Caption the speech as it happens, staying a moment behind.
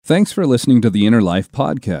Thanks for listening to the Inner Life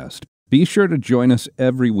Podcast. Be sure to join us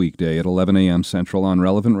every weekday at 11 a.m. Central on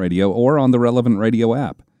Relevant Radio or on the Relevant Radio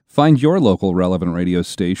app. Find your local Relevant Radio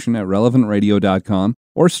station at relevantradio.com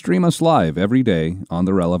or stream us live every day on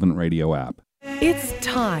the Relevant Radio app. It's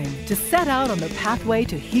time to set out on the pathway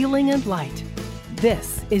to healing and light.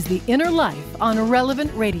 This is The Inner Life on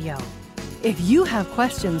Relevant Radio. If you have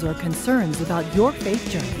questions or concerns about your faith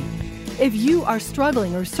journey, if you are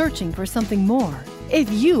struggling or searching for something more, if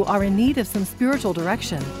you are in need of some spiritual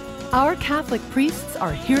direction, our Catholic priests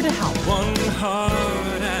are here to help. One heart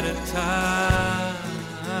at a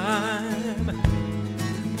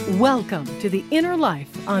time. Welcome to The Inner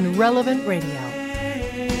Life on Relevant Radio.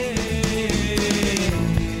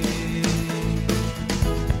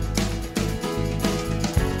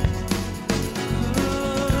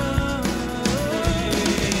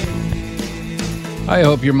 I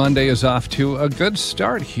hope your Monday is off to a good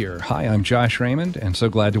start here. Hi, I'm Josh Raymond, and so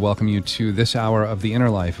glad to welcome you to this hour of The Inner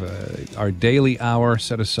Life, our daily hour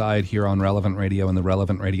set aside here on Relevant Radio and the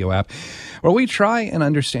Relevant Radio app, where we try and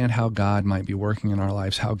understand how God might be working in our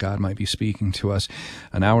lives, how God might be speaking to us,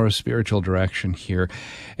 an hour of spiritual direction here.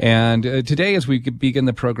 And today, as we begin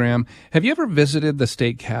the program, have you ever visited the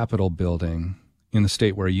state capitol building in the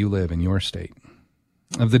state where you live, in your state?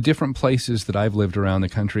 Of the different places that I've lived around the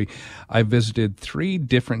country, I've visited 3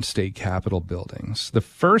 different state capitol buildings. The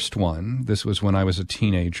first one, this was when I was a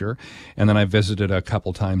teenager, and then I visited a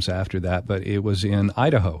couple times after that, but it was in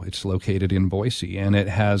Idaho. It's located in Boise, and it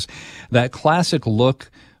has that classic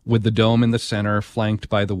look with the dome in the center, flanked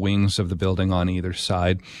by the wings of the building on either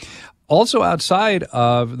side. Also outside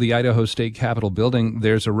of the Idaho State Capitol building,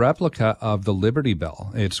 there's a replica of the Liberty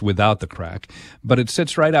Bell. It's without the crack, but it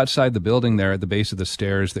sits right outside the building there at the base of the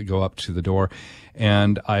stairs that go up to the door.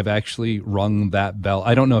 And I've actually rung that bell.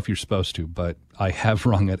 I don't know if you're supposed to, but I have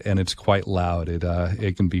rung it, and it's quite loud.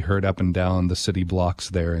 It can be heard up and down the city blocks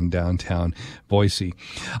there in downtown Boise.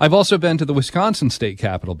 I've also been to the Wisconsin State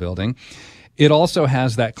Capitol building. It also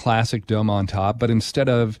has that classic dome on top, but instead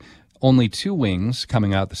of only 2 wings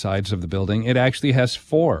coming out the sides of the building, it actually has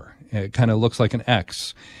 4. It kind of looks like an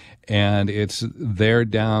X, and it's there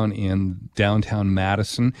down in downtown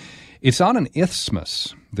Madison. It's on an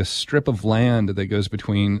isthmus, this strip of land that goes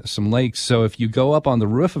between some lakes. So if you go up on the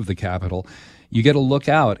roof of the Capitol, you get a look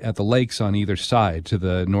out at the lakes on either side, to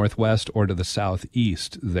the northwest or to the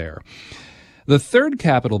southeast there. The third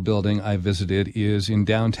Capitol building I visited is in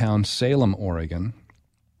downtown Salem, Oregon.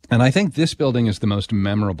 And I think this building is the most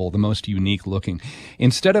memorable, the most unique looking.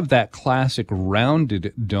 Instead of that classic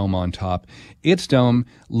rounded dome on top, its dome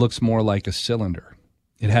looks more like a cylinder.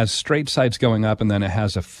 It has straight sides going up, and then it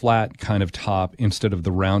has a flat kind of top instead of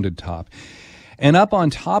the rounded top. And up on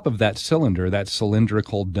top of that cylinder, that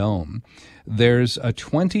cylindrical dome, there's a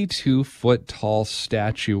 22-foot tall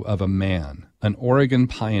statue of a man, an Oregon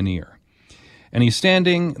pioneer. And he's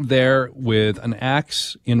standing there with an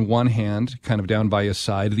axe in one hand, kind of down by his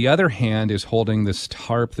side. The other hand is holding this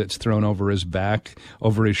tarp that's thrown over his back,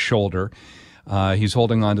 over his shoulder. He's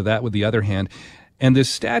holding onto that with the other hand. And this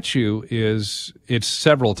statue it's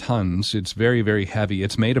several tons. It's very, very heavy.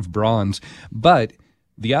 It's made of bronze. But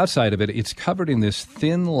the outside of it, it's covered in this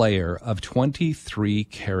thin layer of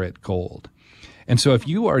 23-karat gold. And so if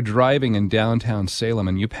you are driving in downtown Salem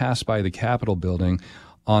and you pass by the Capitol building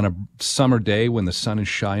on a summer day when the sun is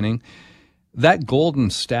shining, that golden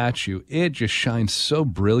statue, it just shines so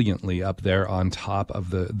brilliantly up there on top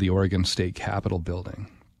of the Oregon State Capitol building.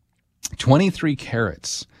 23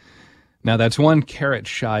 carats. Now, that's 1 carat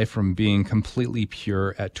shy from being completely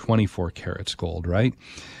pure at 24 carats gold, right?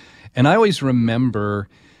 And I always remember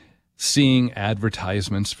seeing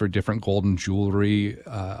advertisements for different golden jewelry.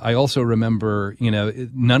 I also remember,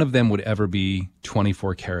 none of them would ever be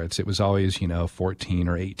 24 carats. It was always, 14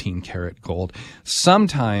 or 18 karat gold.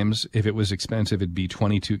 Sometimes, if it was expensive, it'd be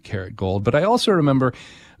 22 karat gold. But I also remember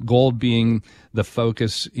gold being the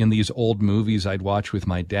focus in these old movies I'd watch with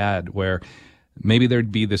my dad, where maybe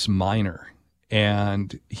there'd be this miner,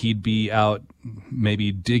 and he'd be out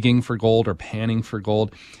maybe digging for gold or panning for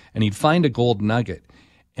gold, and he'd find a gold nugget,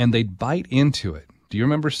 and they'd bite into it. Do you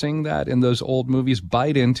remember seeing that in those old movies?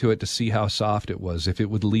 Bite into it to see how soft it was, if it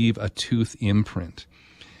would leave a tooth imprint.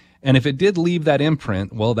 And if it did leave that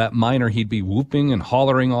imprint, well, that miner, he'd be whooping and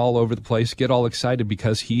hollering all over the place, get all excited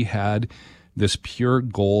because he had this pure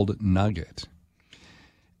gold nugget.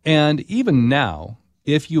 And even now,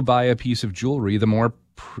 if you buy a piece of jewelry, the more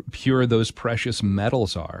pure those precious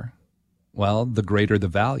metals are, well, the greater the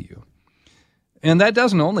value. And that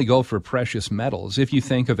doesn't only go for precious metals. If you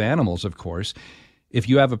think of animals, of course, if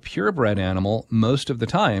you have a purebred animal, most of the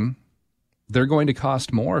time, they're going to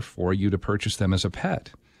cost more for you to purchase them as a pet.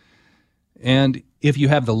 And if you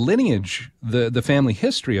have the lineage, the family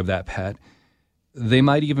history of that pet, they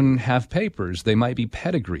might even have papers. They might be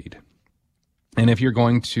pedigreed. And if you're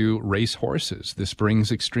going to race horses, this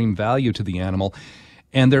brings extreme value to the animal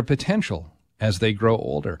and their potential as they grow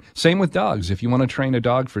older. Same with dogs. If you want to train a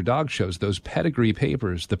dog for dog shows, those pedigree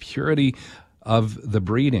papers, the purity of the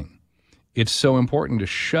breeding, it's so important to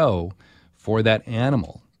show for that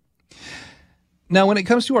animal. Now, when it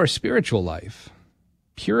comes to our spiritual life,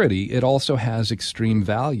 purity, it also has extreme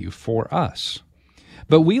value for us.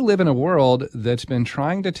 But we live in a world that's been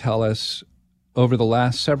trying to tell us over the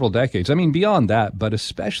last several decades, I mean, beyond that, but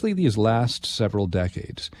especially these last several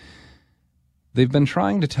decades, they've been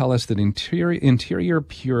trying to tell us that interior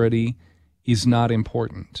purity is not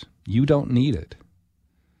important. You don't need it.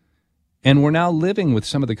 And we're now living with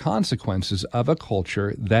some of the consequences of a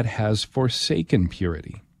culture that has forsaken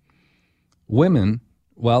purity. Women,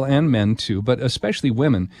 well, and men too, but especially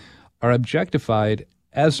women, are objectified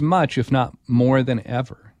as much, if not more than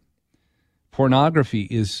ever. Pornography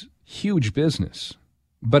is huge business,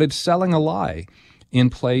 but it's selling a lie in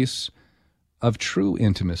place of true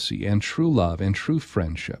intimacy and true love and true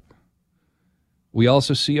friendship. We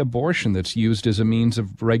also see abortion that's used as a means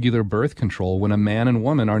of regular birth control when a man and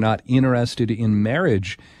woman are not interested in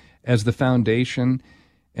marriage as the foundation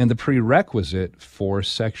and the prerequisite for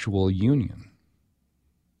sexual union.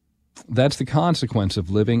 That's the consequence of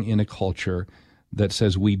living in a culture that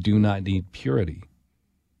says we do not need purity.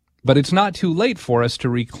 But it's not too late for us to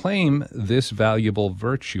reclaim this valuable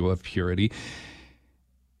virtue of purity.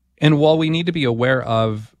 And while we need to be aware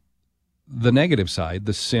of the negative side,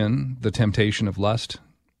 the sin, the temptation of lust,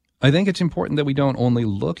 I think it's important that we don't only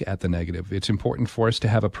look at the negative. It's important for us to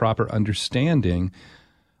have a proper understanding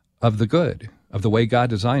of the good, of the way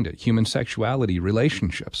God designed it, human sexuality,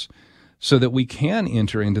 relationships, so that we can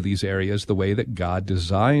enter into these areas the way that God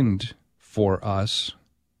designed for us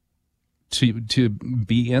to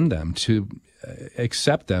be in them, to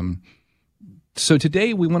accept them. So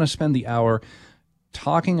today we want to spend the hour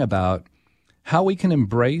talking about how we can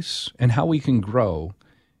embrace and how we can grow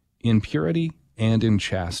in purity and in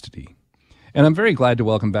chastity. And I'm very glad to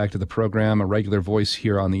welcome back to the program a regular voice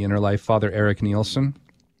here on The Inner Life, Father Eric Nielsen.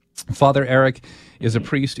 Father Eric is a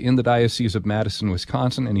priest in the Diocese of Madison,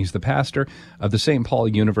 Wisconsin, and he's the pastor of the St. Paul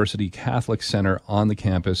University Catholic Center on the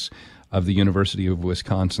campus of the University of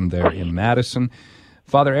Wisconsin there in Madison.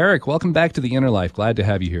 Father Eric, welcome back to The Inner Life. Glad to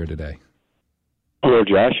have you here today. Hello,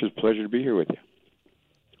 Josh. It's a pleasure to be here with you.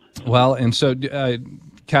 Well, and so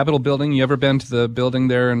Capitol building, you ever been to the building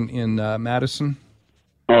there in Madison?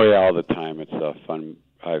 Oh, yeah, all the time. It's fun.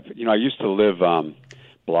 I used to live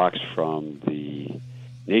blocks from the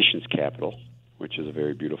nation's capital, which is a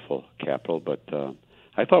very beautiful capital, but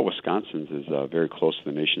I thought Wisconsin's is very close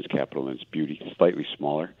to the nation's capital in its beauty, slightly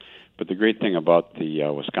smaller. But the great thing about the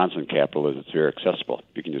Wisconsin capital is it's very accessible.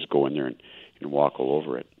 You can just go in there and walk all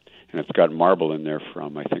over it. And it's got marble in there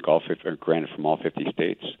from, I think, granite from all 50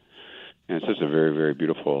 states. And it's just a very, very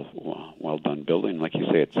beautiful, well-done building. Like you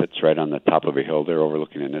say, it sits right on the top of a hill there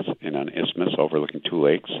overlooking an isthmus, overlooking two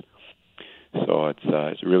lakes. So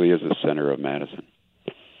it really is the center of Madison.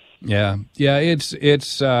 Yeah.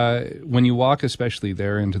 It's when you walk, especially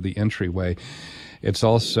there into the entryway, it's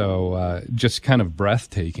also just kind of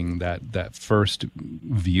breathtaking, that first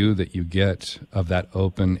view that you get of that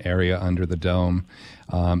open area under the dome.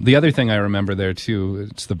 The other thing I remember there, too,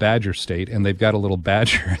 it's the Badger State, and they've got a little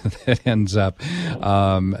badger that ends up,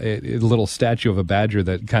 a little statue of a badger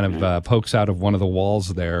that kind of pokes out of one of the walls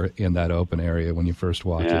there in that open area when you first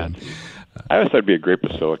walk in. I always thought it'd be a great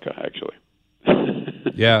basilica, actually.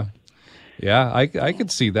 Yeah, I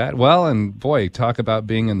could see that. Well, and boy, talk about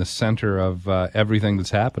being in the center of everything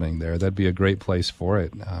that's happening there. That'd be a great place for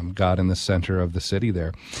it. God in the center of the city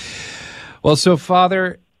there. Well, so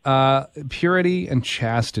Father, purity and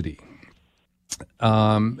chastity.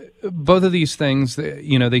 Both of these things,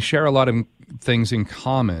 they share a lot of things in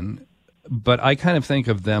common, but I kind of think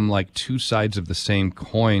of them like two sides of the same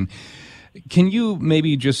coin. Can you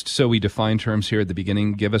maybe, just so we define terms here at the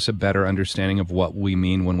beginning, give us a better understanding of what we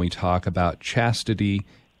mean when we talk about chastity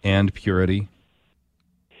and purity?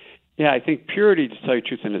 Yeah, I think purity, to tell you the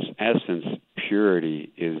truth, in its essence,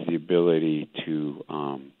 purity is the ability to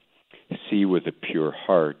see with a pure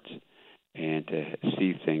heart and to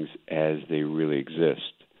see things as they really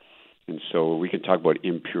exist. And so we can talk about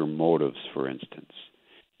impure motives, for instance.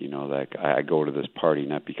 Like I go to this party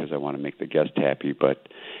not because I want to make the guest happy, but,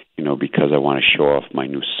 because I want to show off my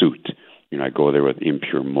new suit. I go there with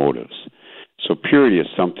impure motives. So purity is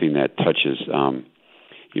something that touches,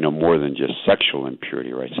 more than just sexual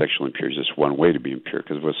impurity, right? Sexual impurity is just one way to be impure,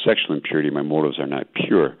 because with sexual impurity, my motives are not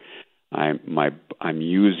pure. I'm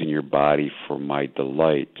using your body for my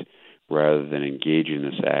delight, rather than engaging in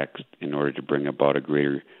this act in order to bring about a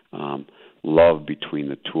greater love between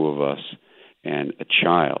the two of us and a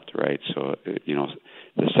child, right? So,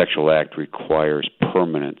 the sexual act requires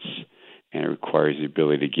permanence, and it requires the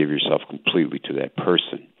ability to give yourself completely to that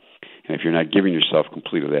person. And if you're not giving yourself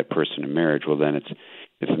completely to that person in marriage, well, then it's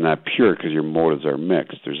not pure, because your motives are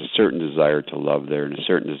mixed. There's a certain desire to love there and a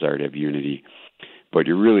certain desire to have unity, but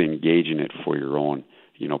you're really engaging it for your own,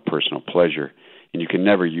 personal pleasure. And you can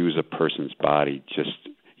never use a person's body just,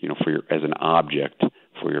 as an object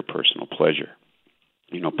for your personal pleasure.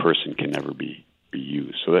 Person can never be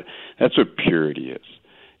used. So that's what purity is.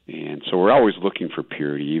 And so we're always looking for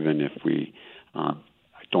purity, even if we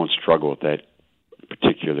don't struggle with that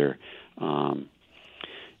particular,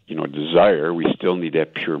 desire. We still need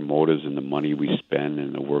that pure motives in the money we spend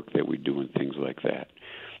and the work that we do and things like that.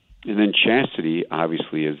 And then chastity,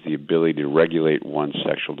 obviously, is the ability to regulate one's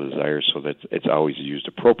sexual desires so that it's always used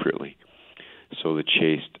appropriately. So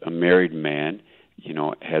a married man,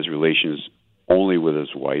 has relations only with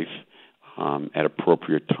his wife at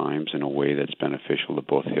appropriate times in a way that's beneficial to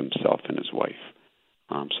both himself and his wife.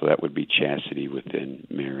 So that would be chastity within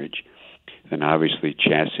marriage. And obviously,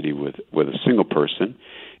 chastity with a single person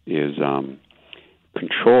is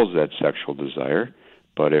controls that sexual desire,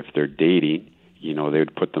 but if they're dating, they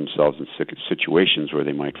would put themselves in situations where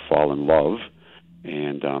they might fall in love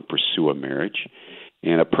and pursue a marriage.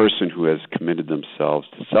 And a person who has committed themselves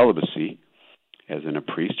to celibacy, as in a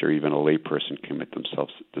priest or even a lay person commit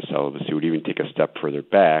themselves to celibacy, would even take a step further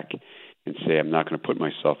back and say, I'm not going to put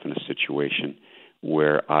myself in a situation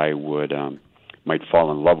where I would might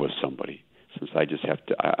fall in love with somebody, since I just have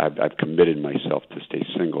to. I've committed myself to stay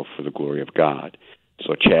single for the glory of God.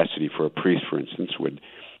 So chastity for a priest, for instance, would,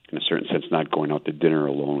 in a certain sense, not going out to dinner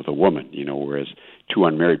alone with a woman, whereas two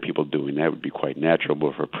unmarried people doing that would be quite natural,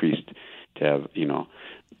 but for a priest to have,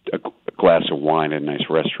 a glass of wine at a nice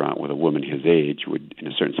restaurant with a woman his age would, in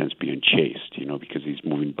a certain sense, be unchaste, because he's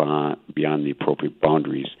moving beyond the appropriate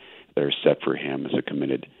boundaries that are set for him as a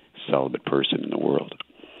committed, celibate person in the world.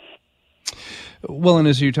 Well, and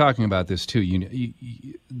as you're talking about this too,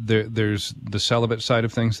 there's the celibate side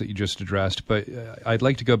of things that you just addressed, but I'd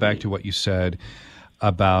like to go back to what you said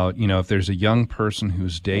about, if there's a young person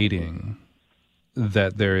who's dating,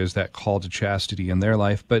 that there is that call to chastity in their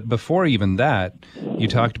life. But before even that, you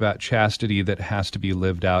talked about chastity that has to be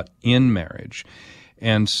lived out in marriage.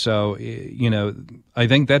 And so, I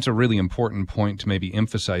think that's a really important point to maybe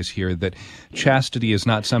emphasize here, that chastity is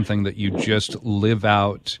not something that you just live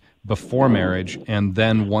out before marriage, and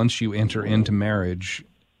then once you enter into marriage,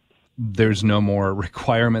 there's no more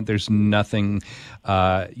requirement. There's nothing,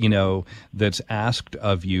 that's asked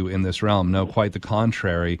of you in this realm. No, quite the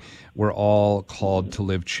contrary. We're all called to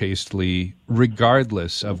live chastely,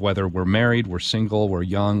 regardless of whether we're married, we're single, we're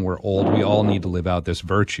young, we're old. We all need to live out this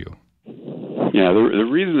virtue. Yeah, the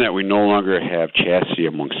reason that we no longer have chastity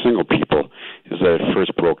among single people is that it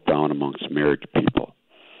first broke down amongst married people.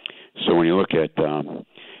 So when you look at,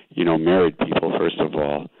 married people, first of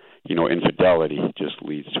all, infidelity just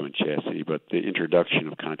leads to unchastity, but the introduction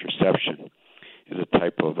of contraception is a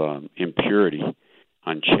type of impurity,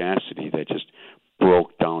 unchastity, that just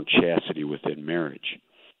broke down chastity within marriage.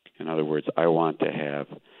 In other words, I want to have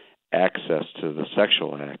access to the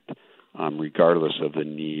sexual act, regardless of the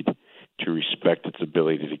need to respect its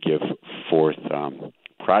ability to give forth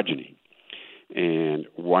progeny. And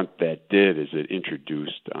what that did is it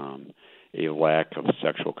introduced a lack of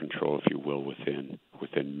sexual control, if you will, within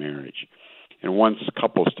marriage. And once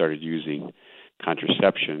couples started using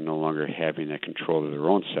contraception, no longer having that control of their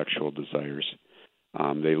own sexual desires,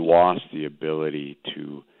 they lost the ability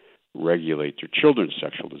to regulate their children's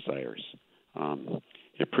sexual desires.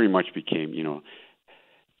 It pretty much became,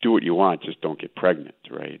 do what you want, just don't get pregnant,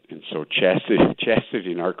 right? And so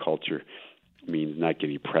chastity in our culture means not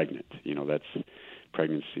getting pregnant. That's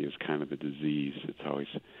pregnancy is kind of a disease. It's always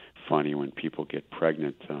funny when people get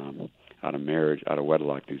pregnant out of marriage, out of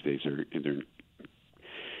wedlock these days.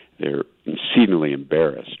 They're exceedingly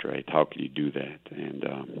embarrassed, right? How can you do that? And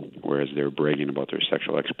whereas they're bragging about their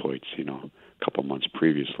sexual exploits, a couple months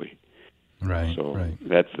previously. Right. So right.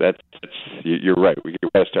 That's you're right. We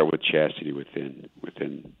got to start with chastity within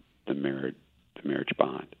the marriage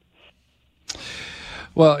bond.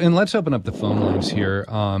 Well, and let's open up the phone lines here,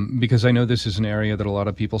 because I know this is an area that a lot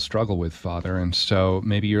of people struggle with, Father, and so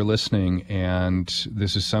maybe you're listening and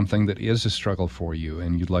this is something that is a struggle for you,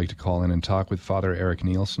 and you'd like to call in and talk with Father Eric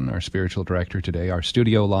Nielsen, our spiritual director today. Our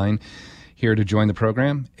studio line here to join the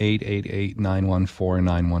program.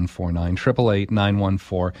 888-914-9149,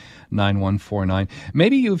 888-914-9149.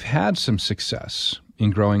 Maybe you've had some success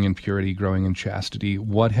in growing in purity, growing in chastity.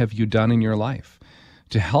 What have you done in your life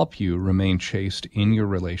to help you remain chaste in your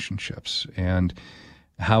relationships? And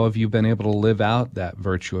how have you been able to live out that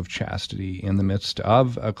virtue of chastity in the midst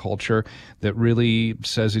of a culture that really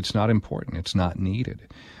says it's not important, it's not needed?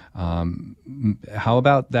 How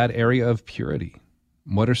about that area of purity?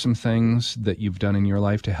 What are some things that you've done in your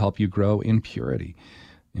life to help you grow in purity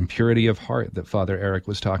of heart that Father Eric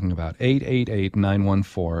was talking about?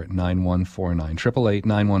 888-914-9149,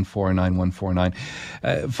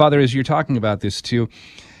 888-914-9149. Father, as you're talking about this too,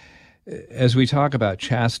 as we talk about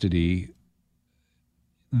chastity,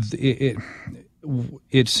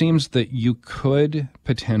 it seems that you could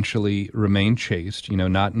potentially remain chaste,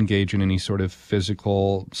 not engage in any sort of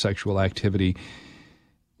physical sexual activity,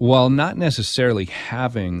 while not necessarily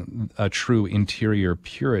having a true interior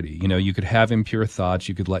purity. You could have impure thoughts,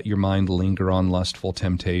 you could let your mind linger on lustful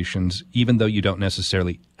temptations, even though you don't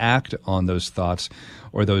necessarily act on those thoughts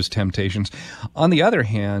or those temptations. On the other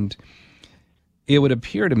hand, it would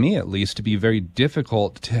appear to me, at least, to be very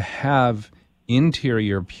difficult to have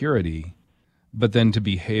interior purity, but then to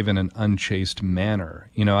behave in an unchaste manner.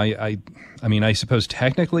 I mean, I suppose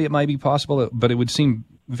technically it might be possible, but it would seem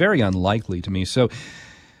very unlikely to me. So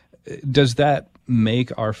does that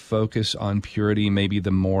make our focus on purity maybe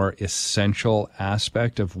the more essential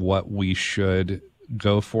aspect of what we should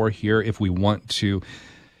go for here if we want to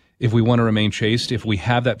remain chaste? If we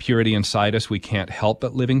have that purity inside us, we can't help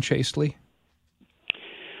but living chastely?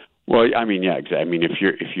 Well, I mean, yeah, exactly. I mean, if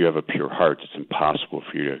you have a pure heart, it's impossible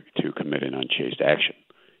for you to commit an unchaste action,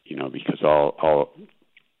 because all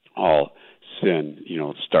sin,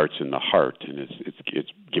 starts in the heart, and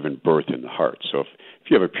it's given birth in the heart. So if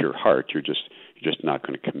you have a pure heart, you're just not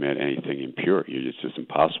going to commit anything impure. It's just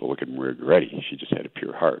impossible. Look at Maria Goretti; she just had a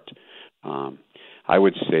pure heart. I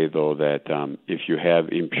would say, though, that if you have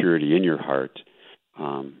impurity in your heart,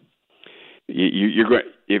 you're going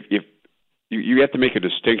if you have to make a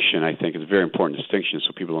distinction. I think it's a very important distinction,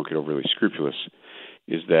 so people don't get overly scrupulous.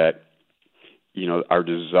 Is that our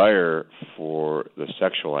desire for the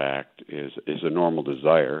sexual act is a normal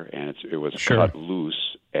desire, and it was cut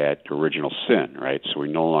loose at original sin, right? So we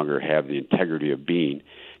no longer have the integrity of being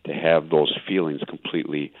to have those feelings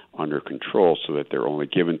completely under control, so that they're only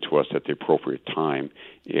given to us at the appropriate time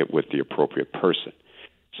with the appropriate person.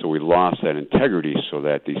 So we lost that integrity, so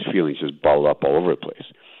that these feelings just bubble up all over the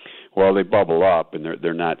place. Well, they bubble up, and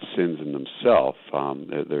they're not sins in themselves.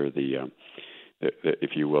 They're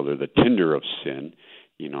if you will, they're the tinder of sin,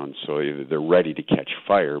 and so they're ready to catch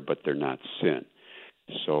fire, but they're not sin.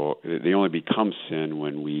 So they only become sin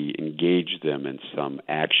when we engage them in some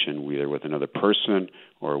action, either with another person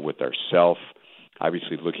or with ourself.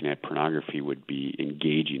 Obviously, looking at pornography would be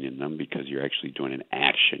engaging in them, because you're actually doing an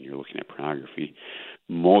action. You're looking at pornography.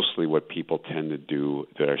 Mostly what people tend to do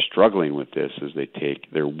that are struggling with this is they take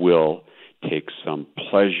some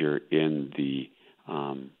pleasure in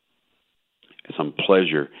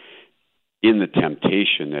the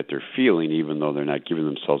temptation that they're feeling, even though they're not giving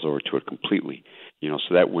themselves over to it completely.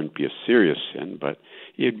 So that wouldn't be a serious sin, but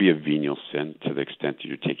it'd be a venial sin to the extent that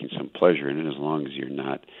you're taking some pleasure in it, as long as you're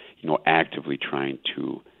not, actively trying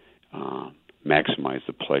to maximize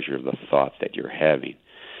the pleasure of the thought that you're having.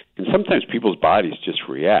 And sometimes people's bodies just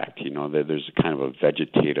react. There's a kind of a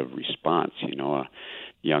vegetative response. A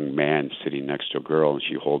young man sitting next to a girl, and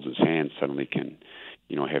she holds his hand, suddenly can,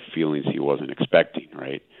 have feelings he wasn't expecting,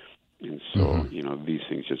 right? And so, these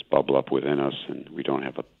things just bubble up within us, and we don't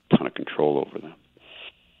have a ton of control over them.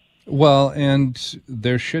 Well, and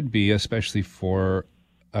there should be, especially for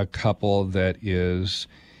a couple that is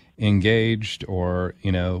engaged or,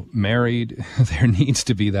 married, there needs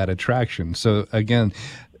to be that attraction. So again,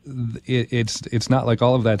 it's not like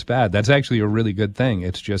all of that's bad. That's actually a really good thing.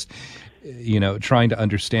 It's just, trying to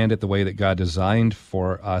understand it the way that God designed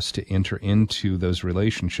for us to enter into those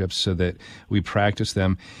relationships, so that we practice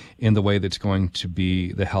them in the way that's going to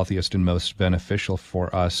be the healthiest and most beneficial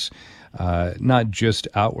for us, not just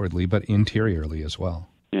outwardly, but interiorly as well.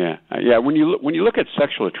 Yeah. When you look at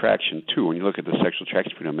sexual attraction too, when you look at the sexual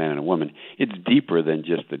attraction between a man and a woman, it's deeper than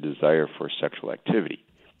just the desire for sexual activity.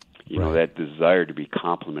 That desire to be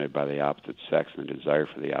complemented by the opposite sex and the desire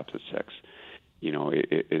for the opposite sex,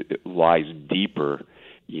 it lies deeper,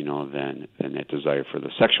 than that desire for the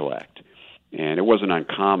sexual act. And it wasn't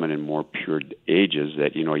uncommon in more pure ages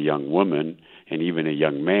that, a young woman and even a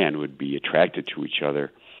young man would be attracted to each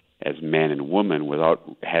other as man and woman without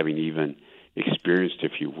having even experienced,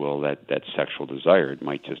 if you will, that sexual desire. It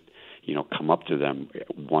might just, come up to them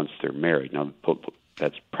once they're married. Now,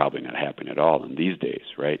 that's probably not happening at all in these days,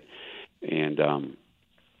 right? And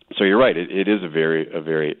so you're right. It is a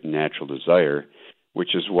very natural desire,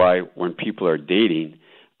 which is why when people are dating,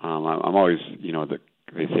 I'm always,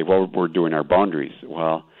 they say, well, we're doing our boundaries.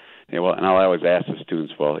 Well, and I always ask the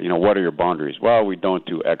students, well, what are your boundaries? Well, we don't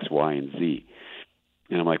do X, Y, and Z.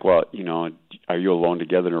 And I'm like, well, are you alone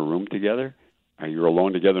together in a room together? Are you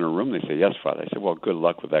alone together in a room? They say, yes, Father. I said, well, good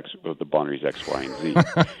luck with the boundaries X, Y, and Z.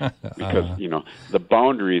 Because, the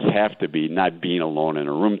boundaries have to be not being alone in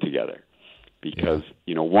a room together. Because,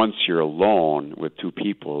 once you're alone with two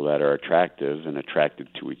people that are attractive and attracted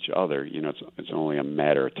to each other, it's only a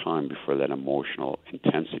matter of time before that emotional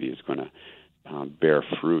intensity is going to bear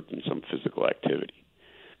fruit in some physical activity.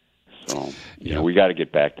 So, we got to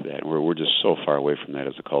get back to that. We're just so far away from that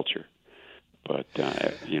as a culture. But,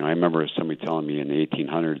 I remember somebody telling me in the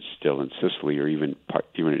 1800s, still in Sicily, or even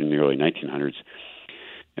in the early 1900s,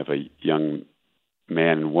 if a young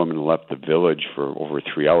man and woman left the village for over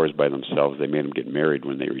 3 hours by themselves, they made them get married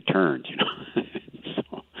when they returned,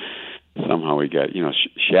 So somehow we got,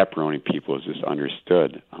 chaperoning people is just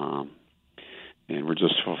understood. And we're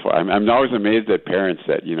just so far. I'm always amazed at parents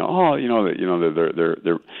that,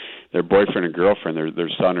 their boyfriend and girlfriend, their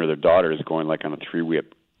son or their daughter is going like on a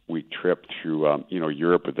 3-week trip through,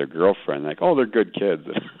 Europe with their girlfriend. Like, oh, they're good kids.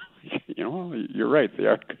 You're right, they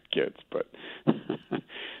are good kids, but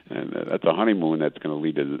and that's a honeymoon that's going to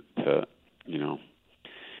lead to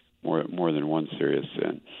more than one serious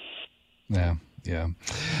sin. Yeah.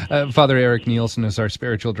 Father Eric Nielsen is our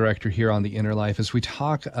spiritual director here on The Inner Life as we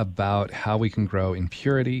talk about how we can grow in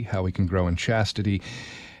purity, how we can grow in chastity,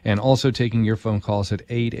 and also taking your phone calls at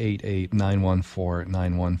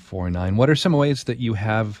 888-914-9149. What are some ways that you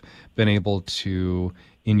have been able to,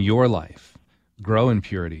 in your life, grow in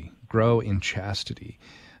purity, grow in chastity?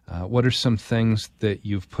 What are some things that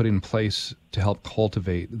you've put in place to help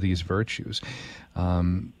cultivate these virtues?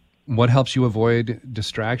 What helps you avoid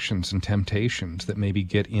distractions and temptations that maybe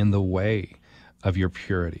get in the way of your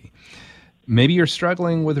purity? Maybe you're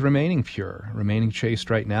struggling with remaining pure, remaining chaste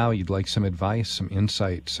right now. You'd like some advice, some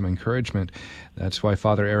insight, some encouragement. That's why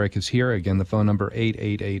Father Eric is here. Again, the phone number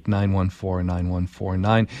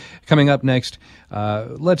 888-914-9149. Coming up next,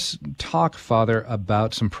 let's talk, Father,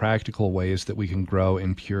 about some practical ways that we can grow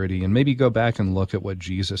in purity and maybe go back and look at what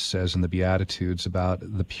Jesus says in the Beatitudes about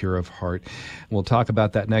the pure of heart. We'll talk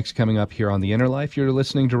about that next coming up here on The Inner Life. You're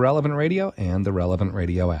listening to Relevant Radio and the Relevant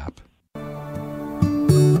Radio app.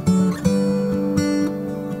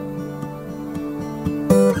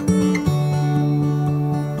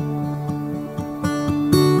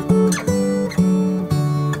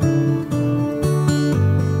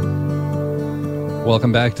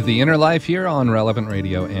 Welcome back to The Inner Life here on Relevant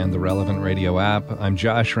Radio and the Relevant Radio app. I'm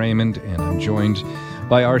Josh Raymond, and I'm joined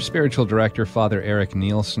by our spiritual director, Father Eric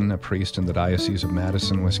Nielsen, a priest in the Diocese of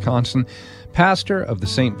Madison, Wisconsin, pastor of the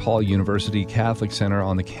St. Paul University Catholic Center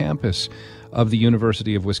on the campus of the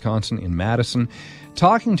University of Wisconsin in Madison,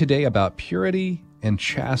 talking today about purity and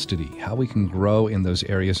chastity, how we can grow in those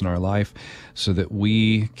areas in our life so that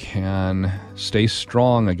we can stay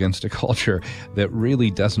strong against a culture that really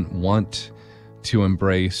doesn't want to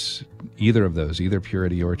embrace either of those, either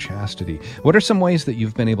purity or chastity. What are some ways that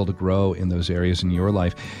you've been able to grow in those areas in your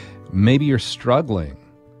life? Maybe you're struggling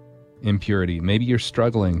in purity. Maybe you're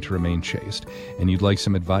struggling to remain chaste, and you'd like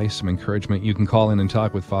some advice, some encouragement. You can call in and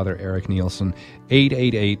talk with Father Eric Nielsen.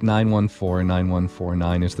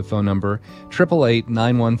 888-914-9149 is the phone number.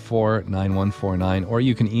 888-914-9149, or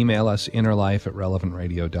you can email us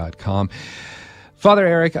innerlife@relevantradio.com. Father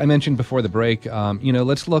Eric, I mentioned before the break,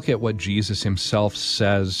 let's look at what Jesus himself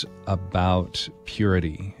says about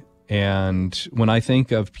purity. And when I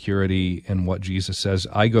think of purity and what Jesus says,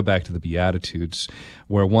 I go back to the Beatitudes,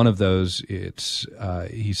 where one of those,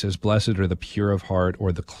 he says, "Blessed are the pure of heart,"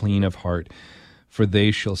 or "the clean of heart, for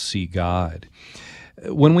they shall see God."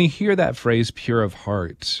 When we hear that phrase, pure of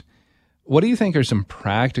heart, what do you think are some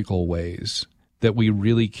practical ways that we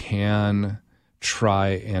really can try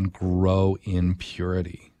and grow in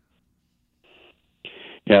purity?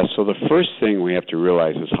 Yeah, so the first thing we have to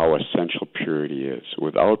realize is how essential purity is.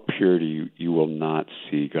 Without purity, you will not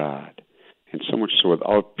see God. And so much so,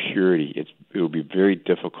 without purity, it will be very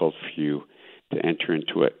difficult for you to enter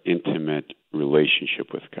into an intimate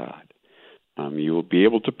relationship with God. You will be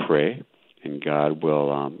able to pray, and God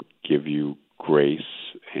will give you grace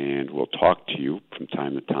and will talk to you from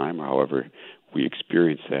time to time, or however we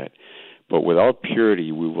experience that. But without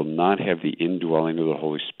purity, we will not have the indwelling of the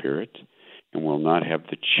Holy Spirit, and will not have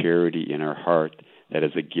the charity in our heart that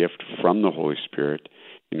is a gift from the Holy Spirit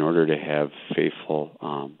in order to have faithful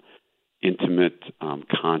intimate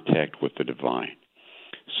contact with the divine.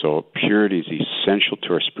 So purity is essential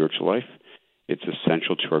to our spiritual life. It's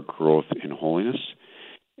essential to our growth in holiness.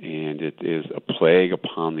 And it is a plague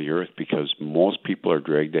upon the earth because most people are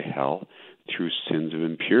dragged to hell through sins of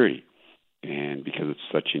impurity. And because it's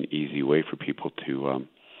such an easy way for people to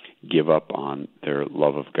give up on their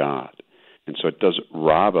love of God. And so it does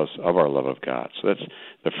rob us of our love of God. So that's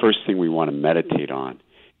the first thing we want to meditate on,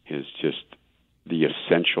 is just the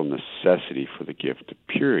essential necessity for the gift of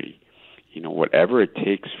purity. You know, whatever it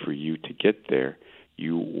takes for you to get there,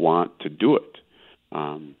 you want to do it.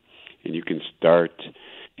 And you can start.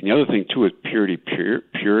 And the other thing, too, is purity.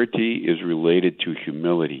 Purity is related to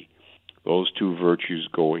humility. Those two virtues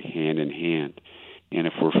go hand in hand. And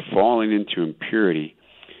if we're falling into impurity,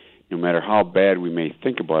 no matter how bad we may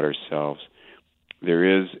think about ourselves,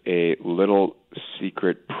 there is a little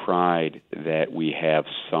secret pride that we have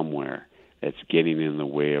somewhere that's getting in the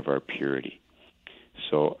way of our purity.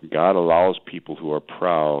 So God allows people who are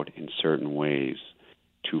proud in certain ways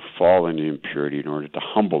to fall into impurity in order to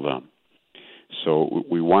humble them. So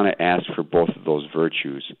we want to ask for both of those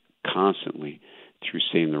virtues constantly through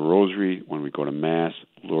saying the rosary, when we go to Mass.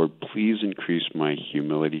 Lord, please increase my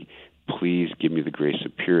humility. Please give me the grace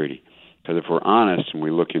of purity. Because if we're honest and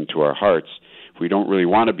we look into our hearts, we don't really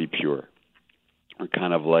want to be pure. We're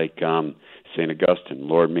kind of like St. Augustine,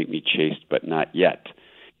 Lord, make me chaste, but not yet.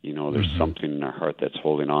 You know, there's something in our heart that's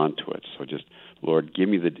holding on to it. So just, Lord, give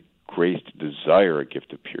me the grace to desire a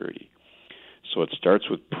gift of purity. So it starts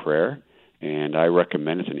with prayer, and I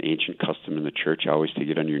recommend, it's an ancient custom in the church, always to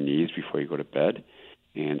get on your knees before you go to bed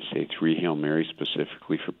and say 3 Hail Marys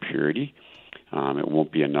specifically for purity. It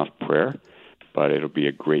won't be enough prayer, but it'll be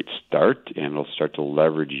a great start, and it'll start to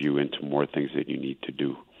leverage you into more things that you need to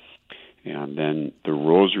do. And then the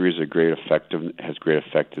rosary has great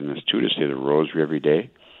effectiveness, too, to say the rosary every day.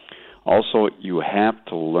 Also, you have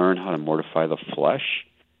to learn how to mortify the flesh,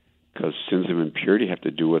 because sins of impurity have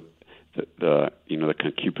to do with the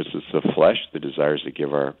concupiscence of the flesh, the desires that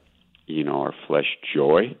give our flesh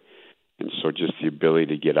joy. And so just the ability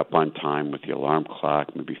to get up on time with the alarm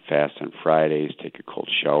clock, maybe fast on Fridays, take a cold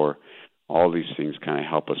shower, all these things kind of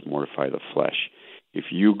help us mortify the flesh. If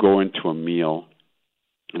you go into a meal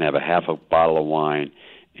and have a half a bottle of wine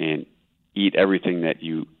and eat everything that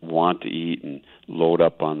you want to eat and load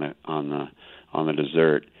up on the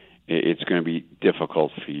dessert, it's going to be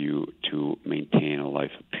difficult for you to maintain a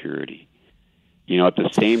life of purity. You know, at the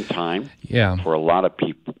same time, for a lot of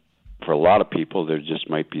people, there just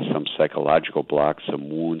might be some psychological blocks, some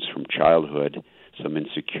wounds from childhood, some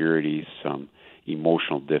insecurities, some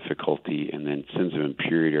emotional difficulty, and then sins of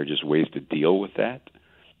impurity are just ways to deal with that.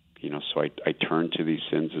 You know, so I turn to these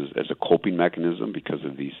sins as a coping mechanism because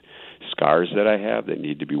of these scars that I have that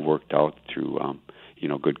need to be worked out through,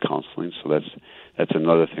 good counseling. So that's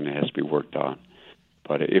another thing that has to be worked on.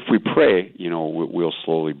 But if we pray, we'll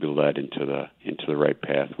slowly be led into the right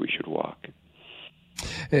path we should walk.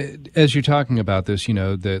 As you're talking about this,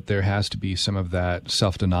 that there has to be some of that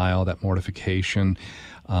self-denial, that mortification.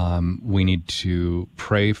 We need to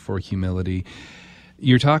pray for humility.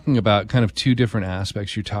 You're talking about kind of two different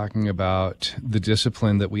aspects. You're talking about the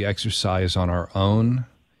discipline that we exercise on our own,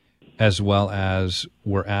 as well as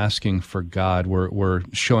we're asking for God. We're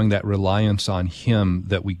showing that reliance on Him,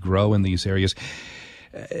 that we grow in these areas.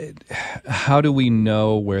 How do we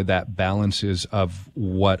know where that balance is of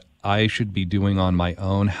what I should be doing on my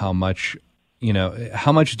own? How much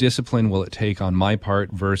discipline will it take on my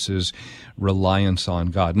part versus reliance on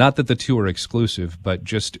God? Not that the two are exclusive, but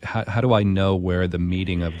just how do I know where the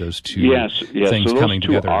meeting of those two things coming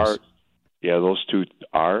together is? Yeah, those two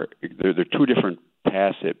they're two different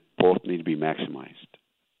paths that both need to be maximized.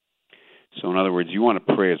 So in other words, you want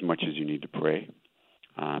to pray as much as you need to pray.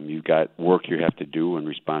 You've got work you have to do and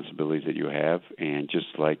responsibilities that you have, and just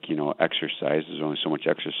like, exercise, there's only so much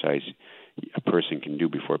exercise a person can do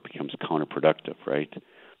before it becomes counterproductive, right?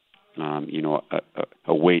 Somebody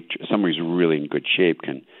who's really in good shape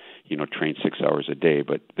can, train 6 hours a day,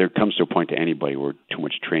 but there comes to a point to anybody where too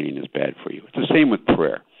much training is bad for you. It's the same with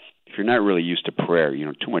prayer. If you're not really used to prayer,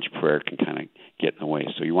 too much prayer can kind of get in the way.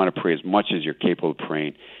 So you want to pray as much as you're capable of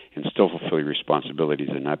praying and still fulfill your responsibilities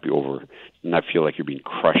and not feel like you're being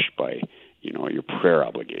crushed by, your prayer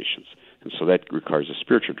obligations. And so that requires a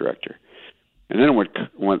spiritual director. And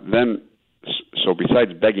then so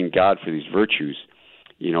besides begging God for these virtues,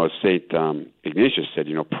 as St. Ignatius said,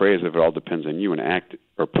 pray as if it all depends on you,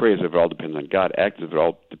 or pray as if it all depends on God, act as if it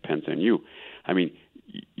all depends on you. I mean,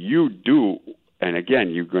 you do, and again,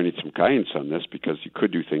 you're going to need some guidance on this because you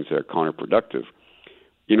could do things that are counterproductive.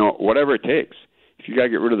 Whatever it takes. If you got to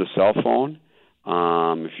get rid of the cell phone,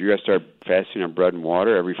 If you have to start fasting on bread and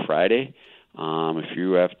water every Friday, if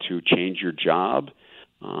you have to change your job,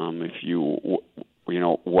 if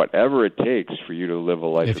whatever it takes for you to live a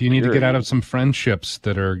life. If you need to get out of some friendships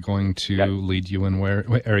that are going to lead you in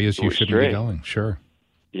areas you shouldn't be going, sure.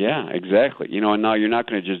 Yeah, exactly. And now you're not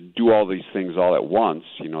going to just do all these things all at once.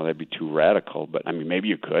 That'd be too radical. But I mean, maybe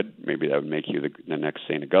you could. Maybe that would make you the next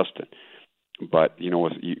St. Augustine. But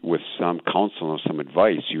with some counsel and some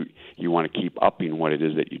advice, you want to keep upping what it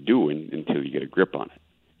is that you do until you get a grip on it.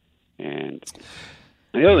 And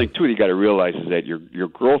the other thing too that you got to realize is that your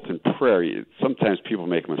growth in prayer. Sometimes people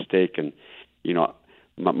make a mistake, and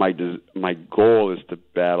my goal is to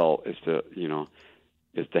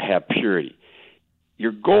have purity.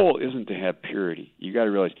 Your goal isn't to have purity. You got to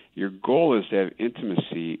realize your goal is to have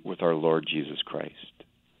intimacy with our Lord Jesus Christ.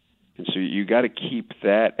 And so you got to keep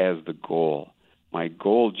that as the goal. My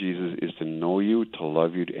goal, Jesus, is to know you, to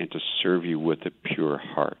love you, and to serve you with a pure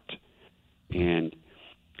heart. And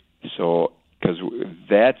so, so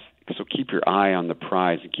keep your eye on the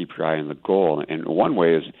prize and keep your eye on the goal. And one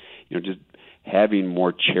way is, just having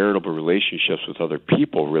more charitable relationships with other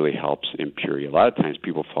people really helps in purity. A lot of times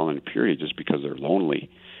people fall into purity just because they're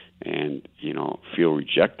lonely and, feel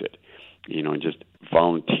rejected. And just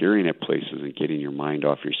volunteering at places and getting your mind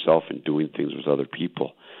off yourself and doing things with other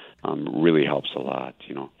people really helps a lot.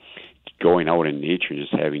 Going out in nature and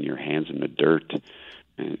just having your hands in the dirt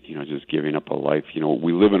and, just giving up a life.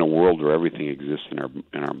 We live in a world where everything exists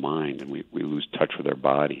in our mind, and we lose touch with our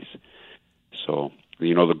bodies. So,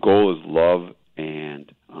 the goal is love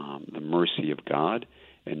and the mercy of God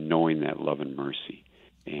and knowing that love and mercy.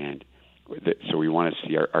 And so we want to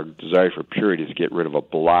see our desire for purity is to get rid of a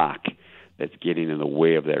block that's getting in the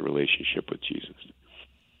way of that relationship with Jesus.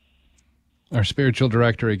 Our spiritual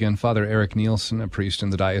director, again, Father Eric Nielsen, a priest in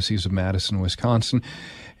the Diocese of Madison, Wisconsin,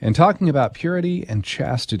 and talking about purity and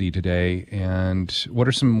chastity today, and what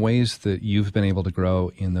are some ways that you've been able to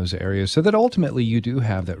grow in those areas so that ultimately you do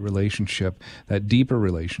have that relationship, that deeper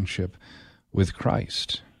relationship with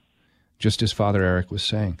Christ, just as Father Eric was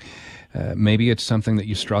saying. Maybe it's something that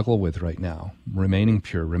you struggle with right now, remaining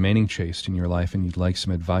pure, remaining chaste in your life, and you'd like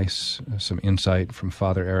some advice, some insight from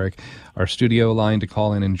Father Eric. Our studio line to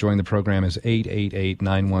call in and join the program is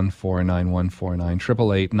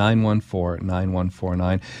 888-914-9149,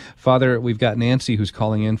 888-914-9149. Father, we've got Nancy who's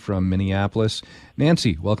calling in from Minneapolis.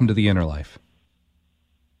 Nancy, welcome to The Inner Life.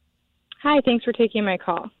 Hi, thanks for taking my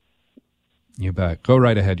call. You bet. Go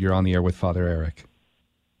right ahead. You're on the air with Father Eric.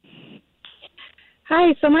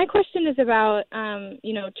 Hi, so my question is about,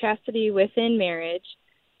 chastity within marriage.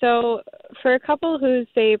 So for a couple who's,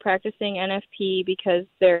 say, practicing NFP because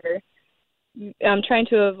they're trying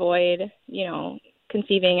to avoid,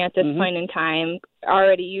 conceiving at this point in time,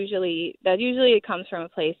 usually it comes from a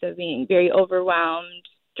place of being very overwhelmed,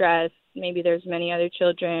 stressed, maybe there's many other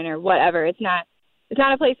children or whatever. It's not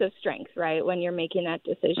a place of strength, right, when you're making that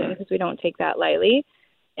decision, because we don't take that lightly.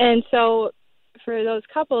 And so for those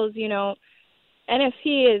couples,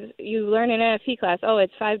 NFP is, you learn in NFP class,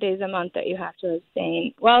 it's 5 days a month that you have to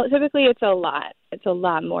abstain. Well, typically it's a lot. It's a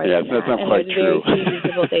lot more than that. That's not quite true. And there's very few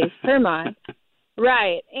usable days per month.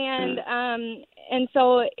 Right. And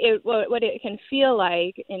so what it can feel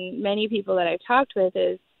like in many people that I've talked with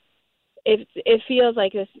is it feels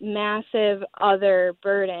like this massive other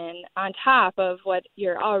burden on top of what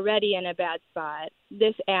you're already in a bad spot.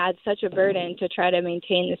 This adds such a burden to try to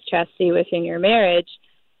maintain this chastity within your marriage.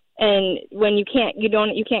 And when you can't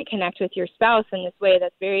connect with your spouse in this way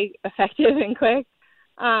that's very effective and quick,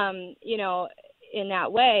 in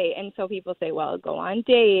that way. And so people say, well, go on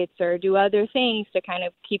dates or do other things to kind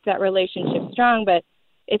of keep that relationship strong, but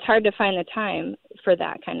it's hard to find the time for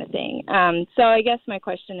that kind of thing. So I guess my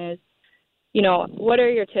question is, what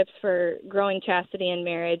are your tips for growing chastity in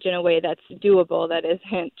marriage in a way that's doable, that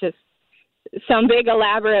isn't just some big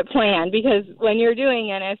elaborate plan? Because when you're doing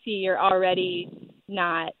NFC, you're already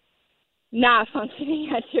not functioning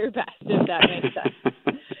at your best, if that makes sense.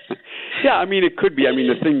 Yeah, I mean, it could be. I mean,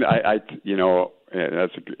 the thing that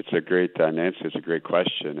it's a great, Nancy, it's a great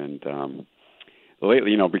question. And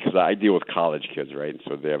lately, because I deal with college kids, right? And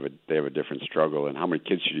so they have a different struggle. And how many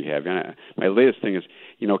kids should you have? And my latest thing is,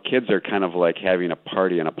 kids are kind of like having a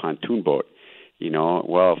party on a pontoon boat.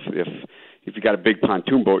 Well, if you got a big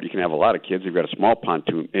pontoon boat, you can have a lot of kids. If you've got a small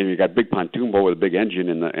pontoon, and you got a big pontoon boat with a big engine,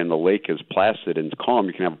 and the lake is placid and calm,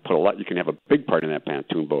 you can have a big part in that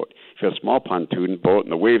pontoon boat. If you have a small pontoon boat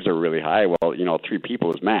and the waves are really high, well, 3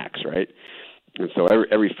 people is max, right? And so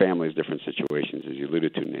every family has different situations, as you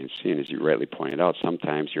alluded to, Nancy, and as you rightly pointed out.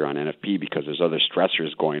 Sometimes you're on NFP because there's other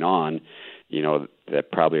stressors going on,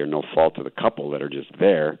 that probably are no fault of the couple that are just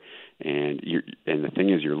there. And the thing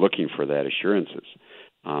is, you're looking for that assurances.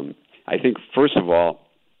 I think, first of all,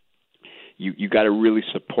 you got to really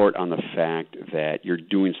support on the fact that you're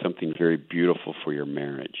doing something very beautiful for your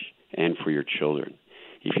marriage and for your children.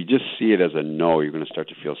 If you just see it as a no, you're going to start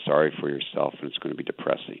to feel sorry for yourself, and it's going to be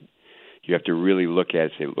depressing. You have to really look at it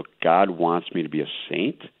and say, look, God wants me to be a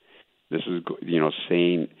saint. This is,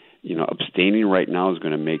 saying, abstaining right now is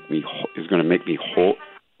going to make me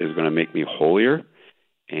holier.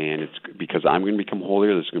 And it's because I'm going to become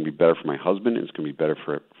holier. This is going to be better for my husband, and it's going to be better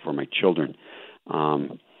for my children.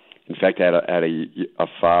 In fact, I had a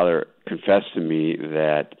father confess to me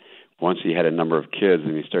that once he had a number of kids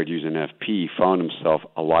and he started using NFP, he found himself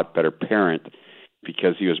a lot better parent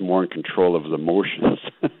because he was more in control of his emotions.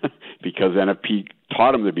 Because NFP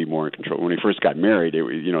taught him to be more in control. When he first got married,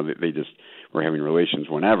 they just were having relations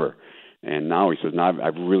whenever. And now he says,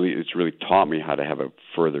 it's really taught me how to have a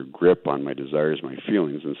further grip on my desires, my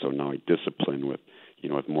feelings, and so now I discipline with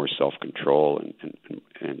more self-control and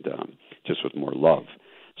just with more love.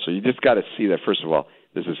 So you just got to see that, first of all,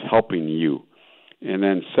 this is helping you. And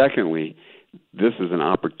then secondly, this is an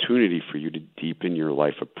opportunity for you to deepen your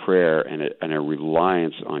life of prayer and a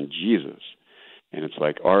reliance on Jesus. And it's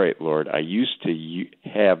like, all right, Lord, I used to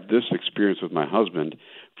have this experience with my husband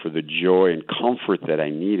for the joy and comfort that I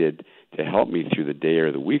needed to help me through the day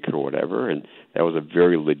or the week or whatever, and that was a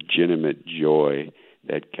very legitimate joy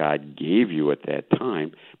that God gave you at that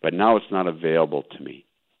time, but now it's not available to me.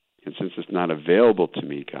 And since it's not available to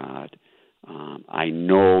me, God, I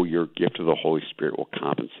know your gift of the Holy Spirit will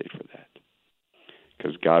compensate for that.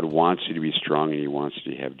 Because God wants you to be strong and he wants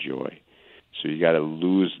you to have joy. So you got to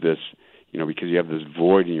lose this, because you have this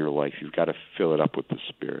void in your life, you've got to fill it up with the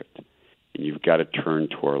Spirit. And you've got to turn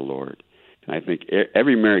to our Lord. And I think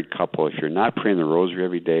every married couple, if you're not praying the rosary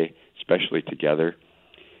every day, especially together,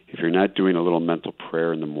 if you're not doing a little mental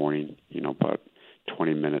prayer in the morning, about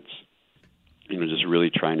 20 minutes, just really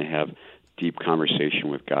trying to have deep conversation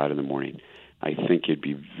with God in the morning, I think it'd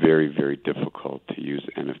be very, very difficult to use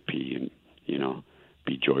NFP and,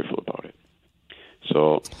 be joyful about it.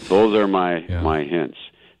 So those are my hints.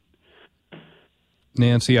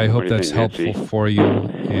 Nancy, I hope that's helpful for you.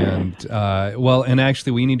 And, and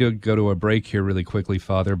actually we need to go to a break here really quickly,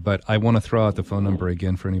 Father, but I want to throw out the phone number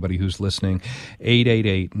again for anybody who's listening,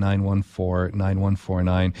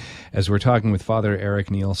 888-914-9149, as we're talking with Father Eric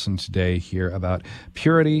Nielsen today here about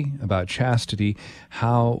purity, about chastity,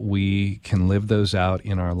 how we can live those out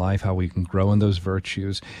in our life, how we can grow in those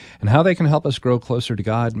virtues, and how they can help us grow closer to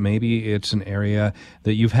God. Maybe it's an area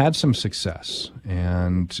that you've had some success,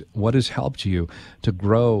 and what has helped you to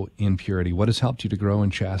grow in purity? What has helped you to grow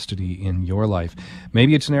in chastity in your life?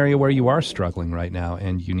 Maybe it's an area where you are struggling right now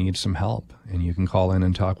and you need some help, and you can call in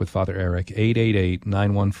and talk with Father Eric,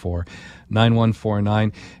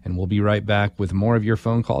 888-914-9149, and we'll be right back with more of your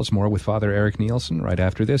phone calls, more with Father Eric Nielsen right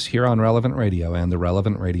after this here on Relevant Radio and the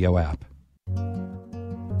Relevant Radio app.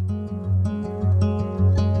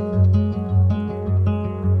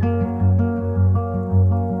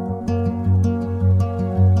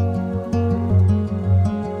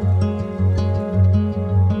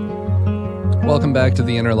 Welcome back to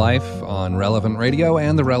The Inner Life on Relevant Radio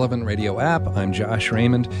and the Relevant Radio app. I'm Josh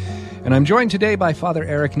Raymond, and I'm joined today by Father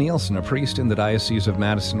Eric Nielsen, a priest in the Diocese of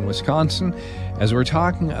Madison, Wisconsin, as we're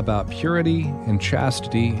talking about purity and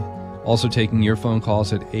chastity, also taking your phone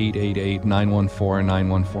calls at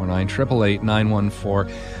 888-914-9149,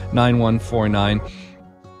 888-914-9149.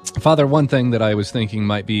 Father, one thing that I was thinking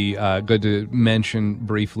might be good to mention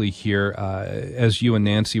briefly here, as you and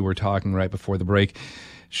Nancy were talking right before the break,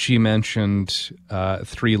 she mentioned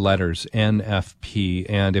 3 letters, NFP,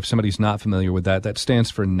 and if somebody's not familiar with that, that stands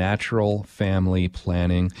for Natural Family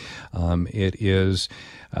Planning. It is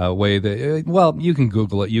a way that, you can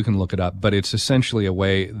Google it, you can look it up, but it's essentially a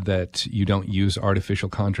way that you don't use artificial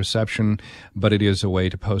contraception, but it is a way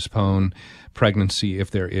to postpone pregnancy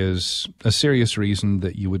if there is a serious reason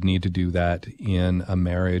that you would need to do that in a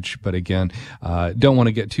marriage. But again, don't want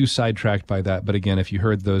to get too sidetracked by that. But again, if you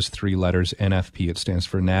heard those 3 letters, NFP, it stands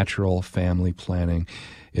for Natural Family Planning,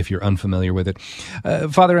 if you're unfamiliar with it.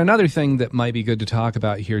 Father, another thing that might be good to talk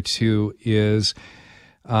about here too is,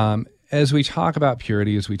 as we talk about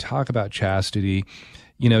purity, as we talk about chastity,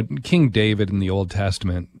 King David in the Old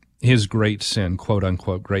Testament, his great sin, quote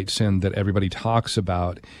unquote, great sin that everybody talks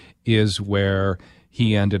about is where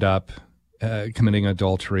he ended up committing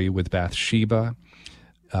adultery with Bathsheba.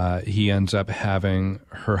 He ends up having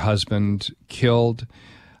her husband killed.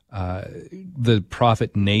 The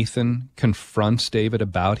prophet Nathan confronts David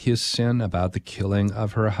about his sin, about the killing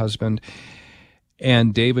of her husband.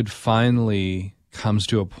 And David finally comes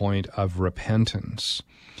to a point of repentance.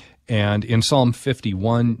 And in Psalm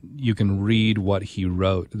 51, you can read what he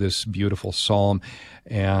wrote, this beautiful psalm.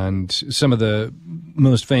 And some of the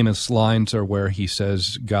most famous lines are where he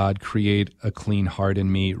says, God, create a clean heart in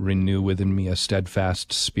me, renew within me a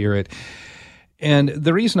steadfast spirit. And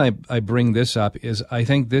the reason I bring this up is I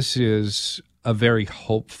think this is a very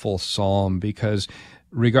hopeful psalm, because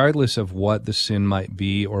regardless of what the sin might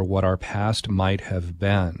be or what our past might have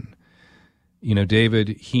been, David,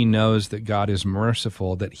 he knows that God is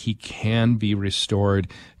merciful, that he can be restored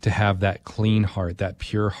to have that clean heart, that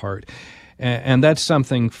pure heart. And that's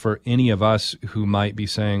something for any of us who might be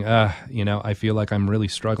saying, I feel like I'm really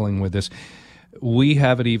struggling with this. We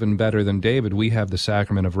have it even better than David. We have the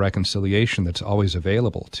sacrament of reconciliation that's always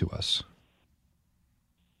available to us.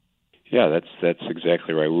 Yeah, that's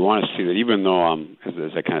exactly right. We want to see that even though,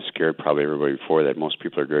 as I kind of scared probably everybody before, that most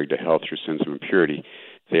people are dragged to hell through sins of impurity,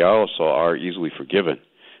 they also are easily forgiven,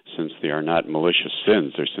 since they are not malicious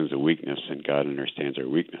sins. They're sins of weakness, and God understands our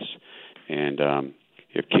weakness. And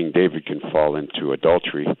if King David can fall into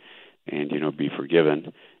adultery and, be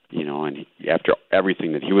forgiven, and after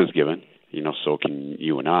everything that he was given, so can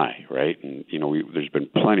you and I, right? And, there's been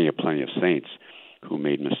plenty of saints who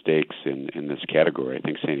made mistakes in this category. I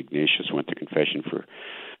think St. Ignatius went to confession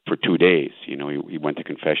for 2 days. He went to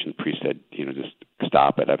confession. The priest said, just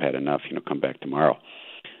stop it. I've had enough. Come back tomorrow.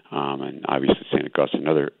 And obviously St. Augustine,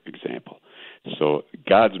 another example. So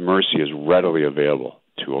God's mercy is readily available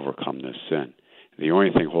to overcome this sin. The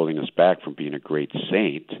only thing holding us back from being a great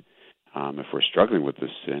saint, if we're struggling with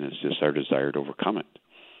this sin, is just our desire to overcome it.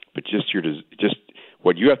 But just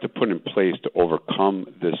what you have to put in place to overcome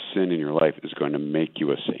this sin in your life is going to make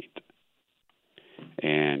you a saint.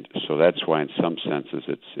 And so that's why, in some senses,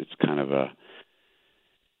 it's kind of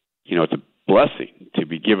it's a blessing to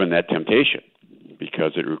be given that temptation,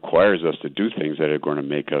 because it requires us to do things that are going to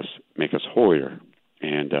make us holier.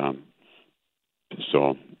 And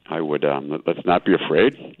so I would let's not be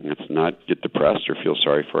afraid. Let's not get depressed or feel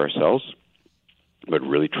sorry for ourselves, but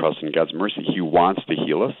really trust in God's mercy. He wants to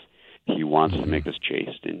heal us. He wants to make us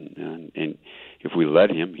chaste, and if we let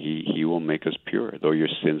Him, He will make us pure. Though your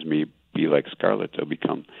sins may be like scarlet, they'll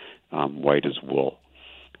become white as wool.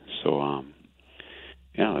 So,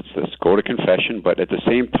 let's go to confession. But at the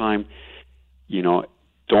same time,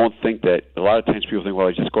 don't think that. A lot of times people think, well,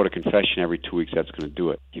 I just go to confession every 2 weeks. That's going to do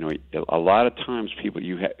it. A lot of times people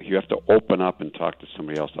you have to open up and talk to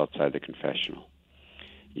somebody else outside the confessional.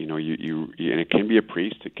 And it can be a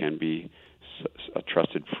priest. It can be a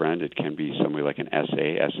trusted friend. It can be somebody like an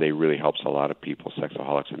SA. SA really helps a lot of people,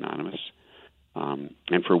 Sexaholics Anonymous.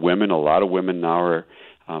 And for women, a lot of women now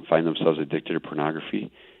find themselves addicted to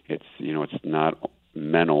pornography. It's not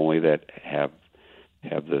men only that have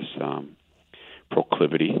this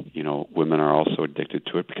proclivity. Women are also addicted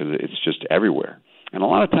to it because it's just everywhere. And a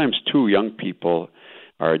lot of times, too, young people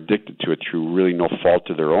are addicted to it through really no fault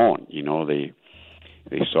of their own.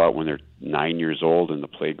 They saw it when they're 9 years old in the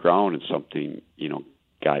playground, and something,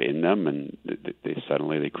 got in them, and they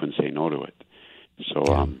suddenly couldn't say no to it.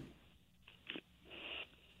 So,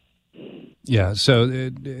 so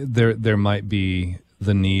there might be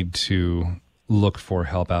the need to look for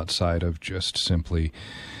help outside of just simply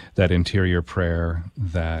that interior prayer,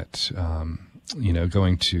 that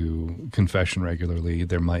going to confession regularly.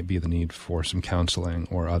 There might be the need for some counseling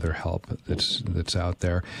or other help that's out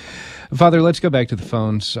there. Father, let's go back to the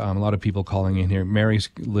phones. A lot of people calling in here. Mary's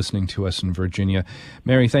listening to us in Virginia.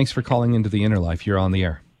 Mary, thanks for calling into the Inner Life. You're on the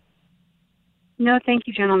air. No, thank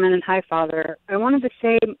you, gentlemen, and hi, Father. I wanted to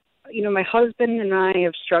say, my husband and I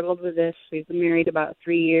have struggled with this. We've been married about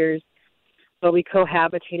 3 years, but we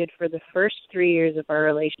cohabitated for the first 3 years of our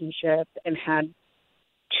relationship and had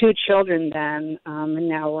 2 children then, and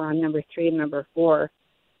now we're on number 3 and number 4.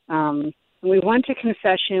 We went to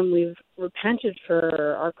confession. We've repented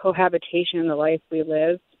for our cohabitation and the life we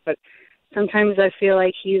lived, but sometimes I feel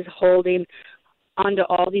like he's holding onto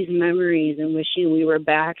all these memories and wishing we were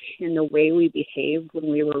back in the way we behaved when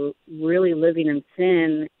we were really living in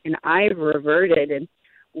sin, and I've reverted and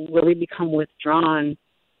really become withdrawn.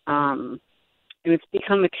 And it's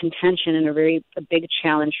become a contention and a big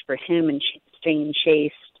challenge for him in staying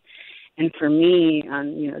chaste, and for me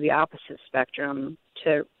on the opposite spectrum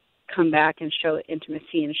to come back and show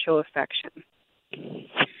intimacy and show affection.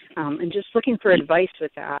 And just looking for advice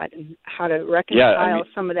with that and how to reconcile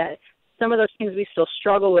some of those things we still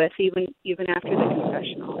struggle with even after the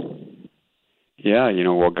confessional. Yeah,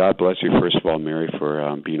 well, God bless you, first of all, Mary,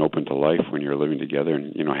 for being open to life when you're living together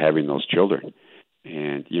and, having those children.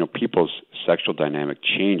 And, people's sexual dynamic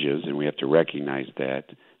changes, and we have to recognize that.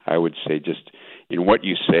 I would say just in what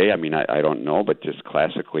you say, I don't know, but just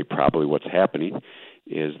classically probably what's happening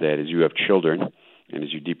is that as you have children and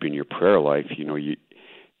as you deepen your prayer life,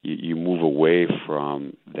 you move away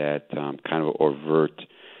from that kind of overt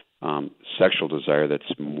sexual desire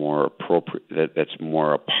that's more appropriate, that's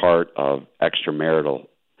more a part of extramarital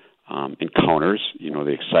encounters,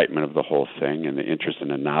 the excitement of the whole thing and the interest in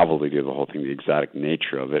the novelty of the whole thing, the exotic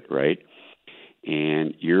nature of it, right?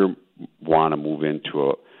 And you want to move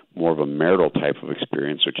into more of a marital type of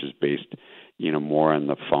experience, which is based, more on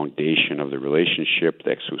the foundation of the relationship,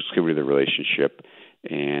 the exclusivity of the relationship,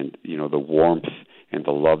 and, the warmth and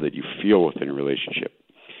the love that you feel within a relationship.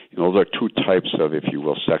 Those are two types of, if you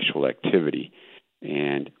will, sexual activity.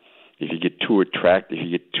 And if you get too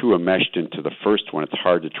enmeshed into the first one, it's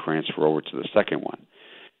hard to transfer over to the second one.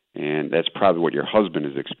 And that's probably what your husband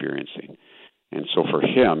is experiencing. And so for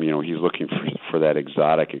him, he's looking for that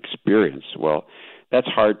exotic experience. Well, that's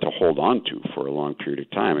hard to hold on to for a long period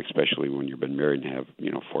of time, especially when you've been married and have,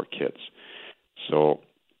 4 kids. So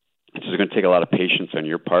this is going to take a lot of patience on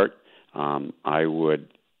your part. I would,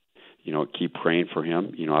 keep praying for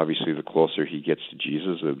him. Obviously the closer he gets to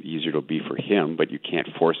Jesus, the easier it'll be for him, but you can't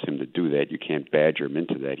force him to do that. You can't badger him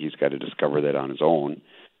into that. He's got to discover that on his own.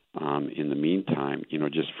 In the meantime,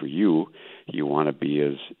 just for you want to be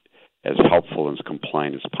as helpful and as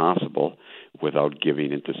compliant as possible without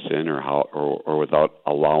giving into sin or without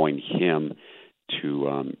allowing him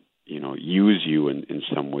to, use you in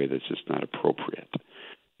some way that's just not appropriate.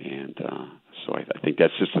 And so I think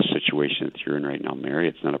that's just the situation that you're in right now, Mary.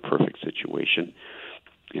 It's not a perfect situation.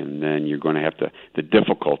 And then you're going to have the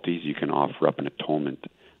difficulties, you can offer up an atonement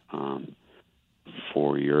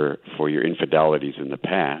for your infidelities in the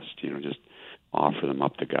past, just offer them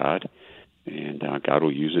up to God. And God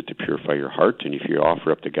will use it to purify your heart. And if you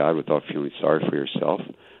offer up to God without feeling sorry for yourself,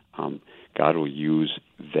 God will use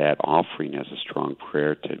that offering as a strong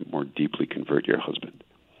prayer to more deeply convert your husband.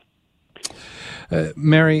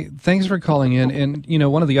 Mary, thanks for calling in. And,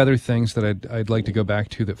 one of the other things that I'd like to go back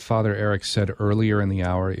to that Father Eric said earlier in the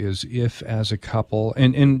hour is if as a couple,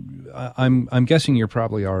 and I'm guessing you're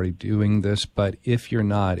probably already doing this, but if you're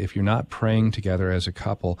not praying together as a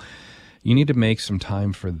couple, you need to make some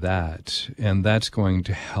time for that, and that's going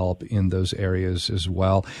to help in those areas as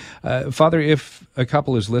well. Father, if a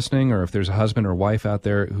couple is listening, or if there's a husband or wife out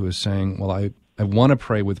there who is saying, well, I want to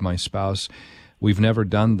pray with my spouse, we've never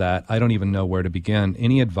done that, I don't even know where to begin.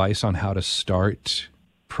 Any advice on how to start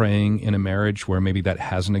praying in a marriage where maybe that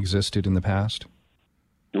hasn't existed in the past?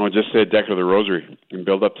 No, just say a decade of the rosary and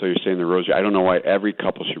build up till you're saying the rosary. I don't know why every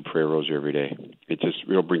couple should pray a rosary every day.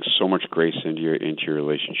 It'll bring so much grace into your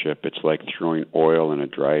relationship. It's like throwing oil in a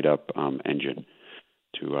dried up engine.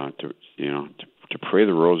 To pray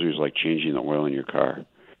the rosary is like changing the oil in your car.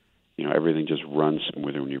 Everything just runs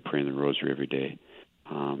smoother when you're praying the rosary every day.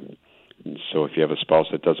 And so if you have a spouse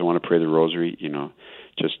that doesn't want to pray the rosary,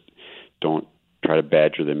 just don't try to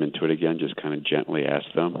badger them into it again. Just kind of gently ask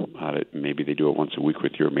them how to, maybe they do it once a week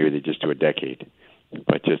with you, or maybe they just do a decade.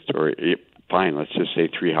 But fine, let's just say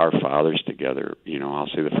 3 Our Fathers together. I'll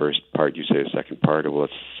say the first part, you say the second part, or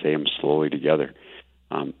let's say them slowly together.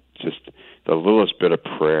 Just the littlest bit of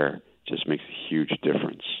prayer just makes a huge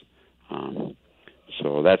difference.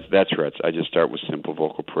 So that's where I just start with simple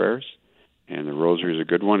vocal prayers. And the rosary is a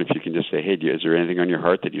good one. If you can just say, hey, is there anything on your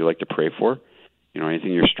heart that you'd like to pray for?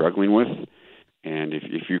 Anything you're struggling with? And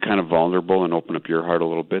if you're kind of vulnerable and open up your heart a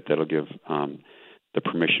little bit, that'll give the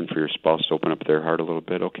permission for your spouse to open up their heart a little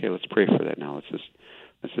bit. Okay, let's pray for that now.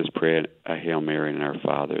 Let's just pray a Hail Mary and Our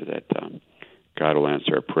Father that God will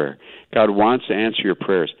answer our prayer. God wants to answer your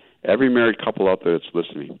prayers. Every married couple out there that's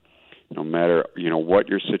listening, no matter what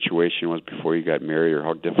your situation was before you got married or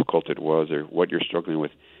how difficult it was or what you're struggling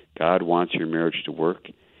with, God wants your marriage to work.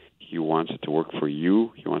 He wants it to work for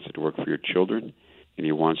you. He wants it to work for your children. And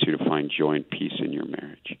He wants you to find joy and peace in your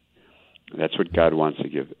marriage. That's what God wants to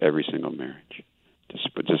give every single marriage,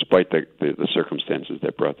 despite the circumstances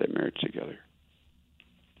that brought that marriage together.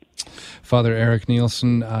 Father Eric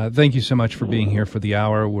Nielsen, thank you so much for being here for the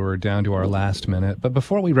hour. We're down to our last minute. But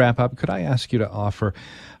before we wrap up, could I ask you to offer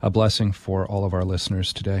a blessing for all of our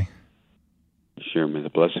listeners today? Sure. May the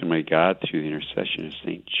blessing of God, through the intercession of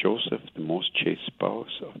St. Joseph, the most chaste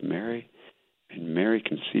spouse of Mary, and Mary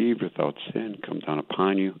conceived without sin, come down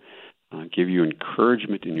upon you, give you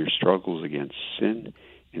encouragement in your struggles against sin,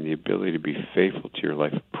 and the ability to be faithful to your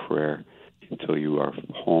life of prayer until you are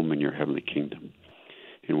home in your heavenly kingdom.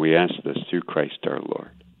 And we ask this through Christ our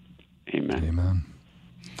Lord. Amen. Amen.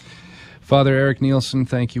 Father Eric Nielsen,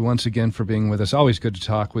 thank you once again for being with us. Always good to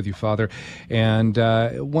talk with you, Father. And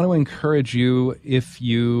want to encourage you, if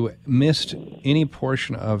you missed any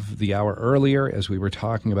portion of the hour earlier as we were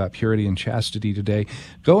talking about purity and chastity today,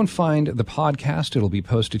 go and find the podcast. It'll be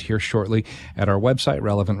posted here shortly at our website,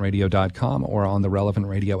 relevantradio.com, or on the Relevant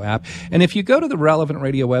Radio app. And if you go to the Relevant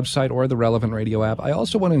Radio website or the Relevant Radio app, I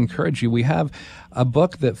also want to encourage you, we have a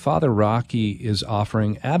book that Father Rocky is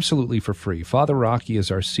offering absolutely for free. Father Rocky is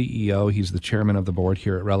our CEO. He's the chairman of the board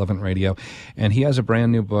here at Relevant Radio, and he has a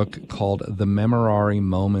brand new book called The Memorare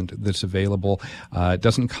Moment that's available. It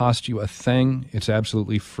doesn't cost you a thing. It's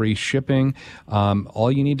absolutely free shipping.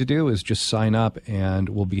 All you need to do is just sign up, and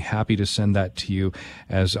we'll be happy to send that to you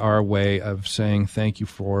as our way of saying thank you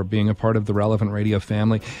for being a part of the Relevant Radio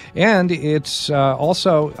family. And it's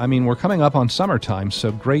also, I mean, we're coming up on summertime,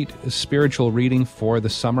 so great spiritual reading for the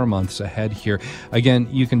summer months ahead here. Again,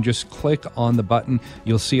 you can just click on the button.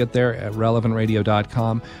 You'll see it there at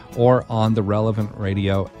relevantradio.com or on the Relevant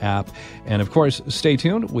Radio app. And of course, stay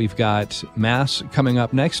tuned. We've got Mass coming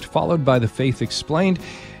up next, followed by the Faith Explained.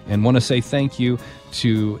 And want to say thank you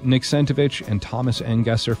to Nick Sentovich and Thomas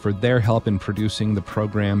Engesser for their help in producing the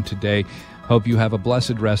program today. Hope you have a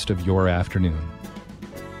blessed rest of your afternoon.